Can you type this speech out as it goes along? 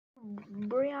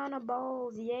Brianna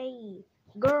balls, yay.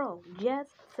 Girl,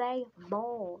 just say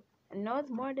ball. I know it's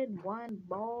more than one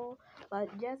ball, but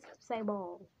just say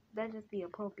ball. That just be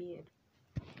appropriate.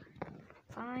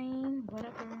 Fine,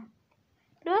 whatever.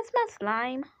 Do I smell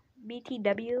slime?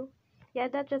 BTW? Yeah,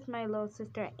 that's just my little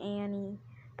sister Annie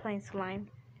playing slime.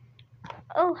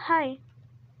 Oh, hi.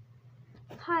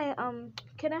 Hi,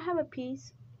 can I have a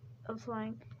piece of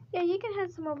slime? Yeah, you can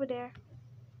have some over there.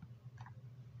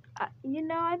 You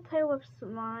know, I play with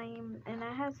slime, and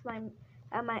I have slime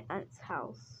at my aunt's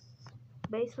house.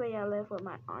 Basically, I live with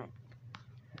my aunt.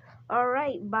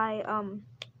 Alright,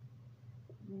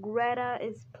 Greta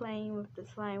is playing with the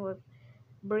slime with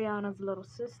Brianna's little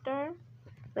sister.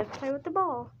 Let's play with the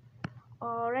ball.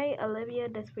 Alright, Olivia,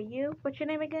 that's for you. What's your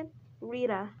name again?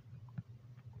 Rita.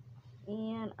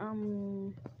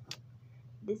 And,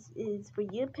 this is for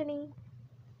you, Penny.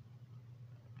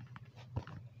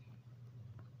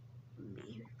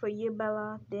 For you,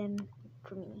 Bella, then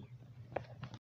for me.